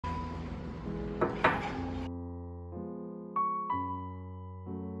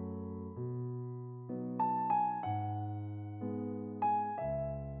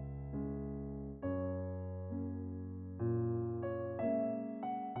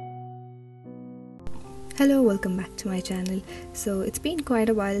Hello, welcome back to my channel. So it's been quite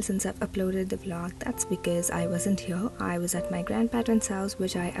a while since I've uploaded the vlog. That's because I wasn't here. I was at my grandparents' house,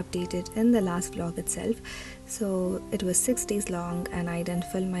 which I updated in the last vlog itself. So it was 6 days long and I didn't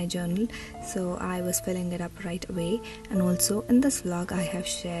fill my journal, so I was filling it up right away. And also in this vlog I have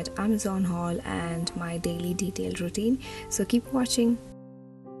shared Amazon haul and my daily detailed routine, so keep watching.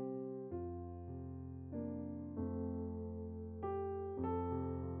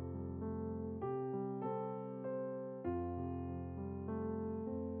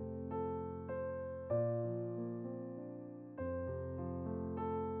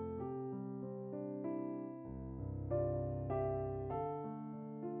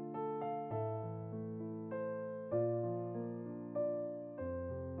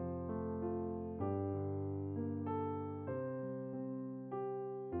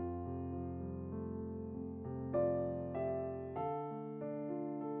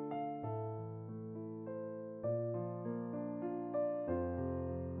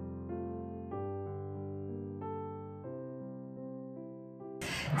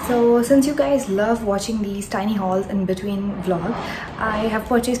 So since you guys love watching these tiny hauls in between vlog, I have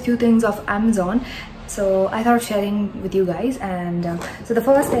purchased few things off Amazon, so I thought of sharing with you guys. And so the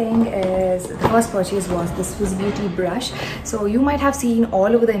first purchase was this Swiss Beauty brush. So you might have seen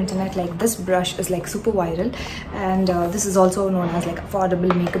all over the internet, like this brush is like super viral, and this is also known as like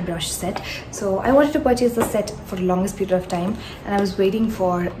affordable makeup brush set. So I wanted to purchase the set for the longest period of time and I was waiting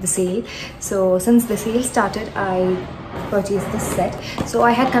for the sale. So since the sale started, I purchased this set. So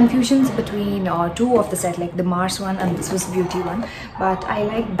I had confusions between two of the set, like the Mars one and the Swiss Beauty one, but I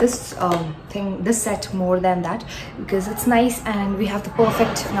like this this set more than that because it's nice and we have the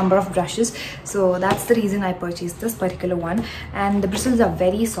perfect number of brushes. So that's the reason I purchased this particular one, and the bristles are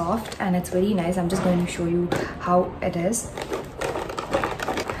very soft and it's very nice. I'm just going to show you how it is.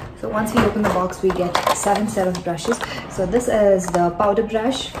 So once we open the box, we get 7 set of brushes. So this is the powder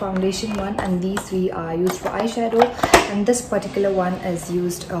brush, foundation one, and these 3 are used for eyeshadow, and this particular one is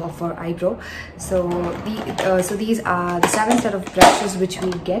used for eyebrow. So these are the 7 set of brushes which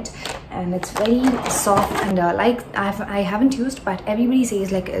we get, and it's very soft and like I haven't used, but everybody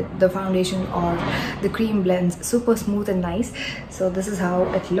says like the foundation or the cream blends super smooth and nice. So this is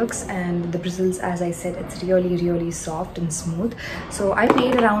how it looks, and the bristles, as I said, it's really soft and smooth. So I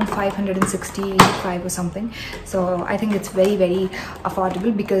paid around 565 or something, so I think it's very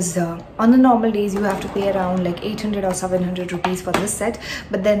affordable because on the normal days you have to pay around like 800 or 700 rupees for this set,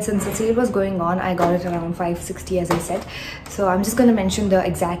 but then since the sale was going on, I got it around 560, as I said. So I'm just going to mention the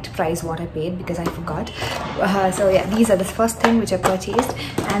exact price what I paid because I forgot. So yeah, these are the first thing which I purchased,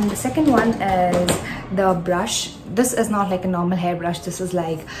 and the second one is the brush. This is not like a normal hair brush. This is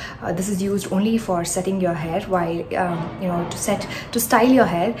like this is used only for setting your hair while you know, to style your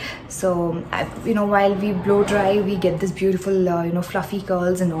hair. So you know, while we blow dry, we get this beautiful you know, fluffy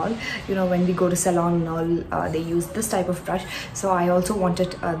curls and all. You know, when we go to salon and all, they use this type of brush. So I also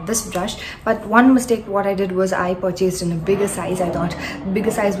wanted this brush, but one mistake what I did was I purchased in a bigger size. I thought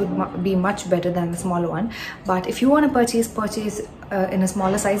bigger size would be much better than the smaller one, but if you want to purchase in a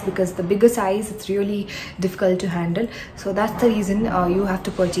smaller size, because the bigger size, it's really difficult to handle. So that's the reason you have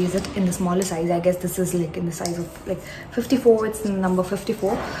to purchase it in the smaller size. I guess this is like in the size of like 54. It's in number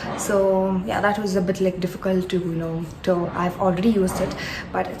 54. So yeah, that was a bit like difficult to, you know, I've already used it,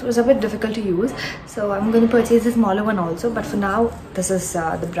 but it was a bit difficult to use. So I'm going to purchase the smaller one also, but for now this is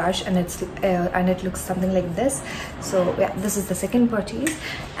the brush, and it looks something like this. So yeah, this is the second purchase,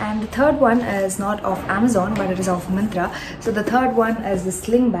 and the third one is not of Amazon, but it is of Myntra. So the third one is the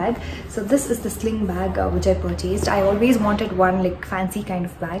sling bag. So this is the sling bag which I purchased. I always wanted one like fancy kind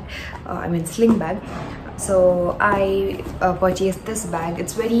of bag, I mean sling bag. So I purchased this bag.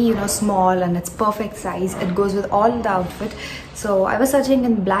 It's very, you know, small and it's perfect size. It goes with all the outfit. So I was searching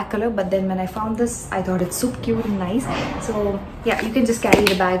in black color, but then when I found this, I thought it's super cute and nice. So yeah, you can just carry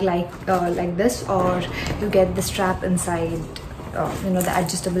the bag like this, or you get the strap inside, you know, the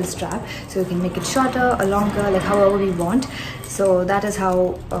adjustable strap, so you can make it shorter or longer, like however we want. So that is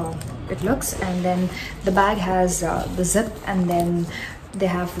how it looks. And then the bag has the zip, and then they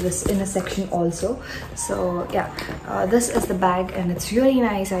have this inner section also. So yeah, this is the bag, and it's really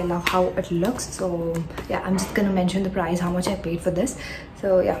nice. I love how it looks. So yeah, I'm just gonna mention the price, how much I paid for this.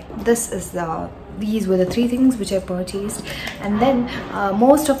 So yeah, this is these were the 3 things which I purchased. And then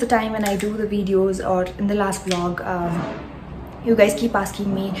most of the time when I do the videos, or in the last vlog, You guys keep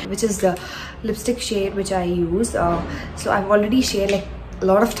asking me which is the lipstick shade which I use. So I've already shared like a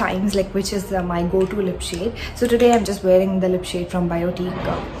lot of times like which is my go-to lip shade. So today I'm just wearing the lip shade from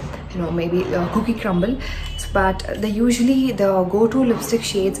Biotique, maybe Cookie Crumble. But usually the go-to lipstick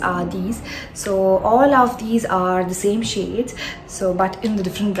shades are these. So all of these are the same shades, so but in the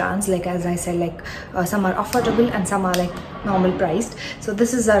different brands, like as I said, like some are affordable and some are like normal priced. So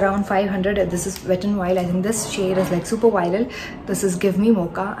this is around 500. This is Wet n Wild. I think this shade is like super viral. This is Give Me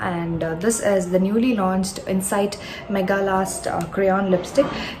Mocha, and this is the newly launched Insight Mega Last crayon lipstick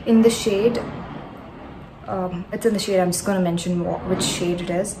in the shade. It's in the shade, I'm just going to mention which shade it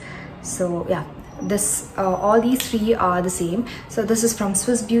is. So yeah, this all these three are the same. So this is from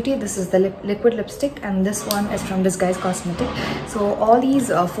Swiss Beauty, this is the liquid lipstick, and this one is from Disguise Cosmetic. So all these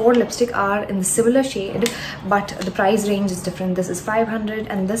four lipstick are in the similar shade, but the price range is different. This is 500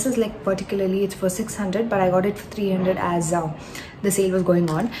 and this is like particularly it's for 600, but I got it for 300 as the sale was going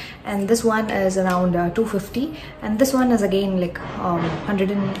on. And this one is around 250, and this one is again like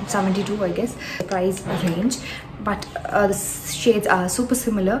 172, I guess, the price range, but the shades are super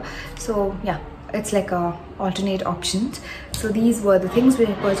similar. So yeah, it's like alternate options. So these were the things we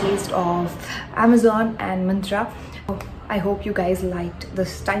purchased of Amazon and Myntra. I hope you guys liked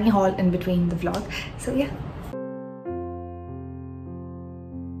this tiny haul in between the vlog. So yeah.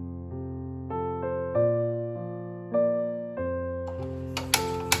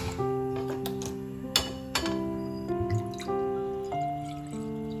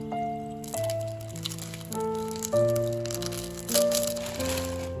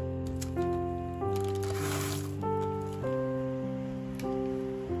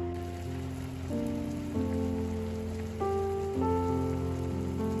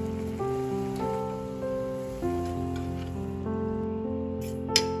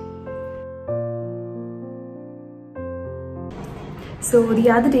 So the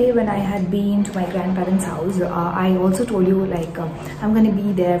other day when I had been to my grandparents' house, I also told you like I'm gonna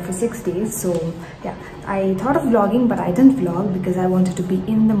be there for 6 days. So yeah, I thought of vlogging, but I didn't vlog because I wanted to be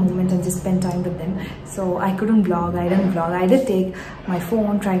in the moment and just spend time with them. So I couldn't vlog, I didn't vlog. I did take my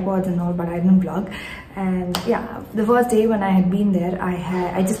phone, tripods and all, but I didn't vlog. And yeah, the first day when I had been there,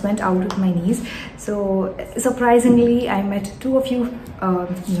 I just went out with my niece. So surprisingly, I met two of you,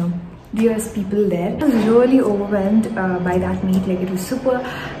 dearest people there. I was really overwhelmed by that meet. Like it was super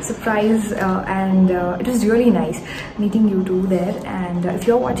surprise, and it was really nice meeting you two there. And if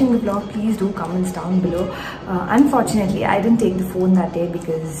you're watching the vlog, please do comments down below. Unfortunately, I didn't take the phone that day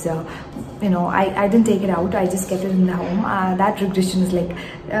because I didn't take it out. I just kept it in the home. That regression is like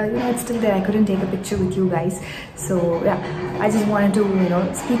it's still there. I couldn't take a picture with you guys. So yeah, I just wanted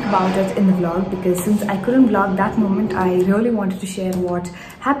to speak about it in the vlog, because since I couldn't vlog that moment, I really wanted to share what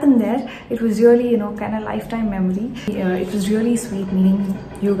happened there. It was really kind of lifetime memory. It was really sweet meeting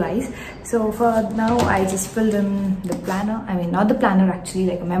you guys. So for now, I just filled in the planner. I mean, not the planner actually,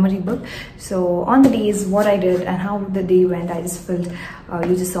 like a memory book. So on the days, what I did and how the day went, I just filled.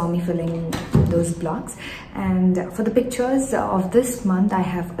 You just saw me filling those blocks. And for the pictures of this month, I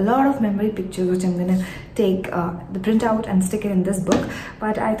have a lot of memory pictures which I'm gonna take the printout and stick it in this book.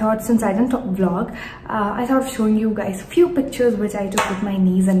 But I thought, since I didn't vlog, I thought of showing you guys a few pictures which I took with my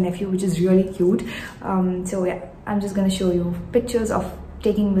niece and nephew, which is really cute. So yeah, I'm just gonna show you pictures of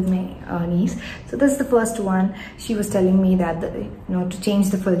taking with my niece. So this is the first one. She was telling me that to change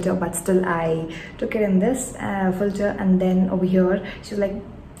the filter, but still I took it in this filter. And then over here she was like,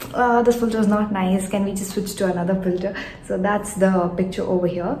 this filter is not nice, can we just switch to another filter? So that's the picture over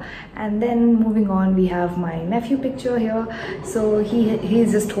here. And then moving on, we have my nephew picture here. So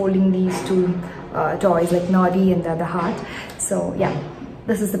he's just holding these two toys, like Noddy and the other heart. So yeah,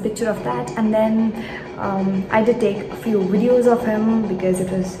 this is the picture of that. And then I did take a few videos of him because it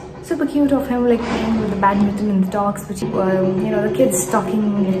was super cute of him, like playing with the badminton in the talks, which the kids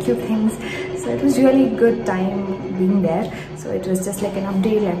talking cute things. So it was really good time being there. So it was just like an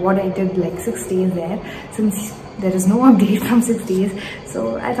update, like what I did like 6 days there, since there is no update from 6 days.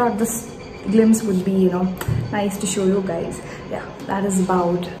 So I thought this glimpse would be nice to show you guys. Yeah, that is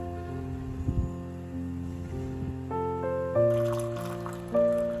about.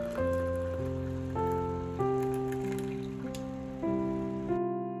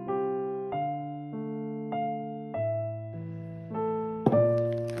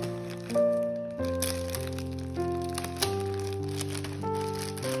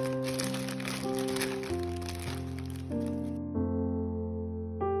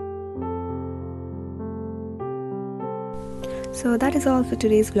 So that is all for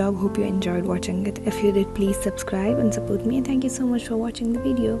today's vlog. Hope you enjoyed watching it. If you did, please subscribe and support me. And thank you so much for watching the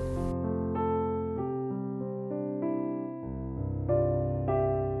video.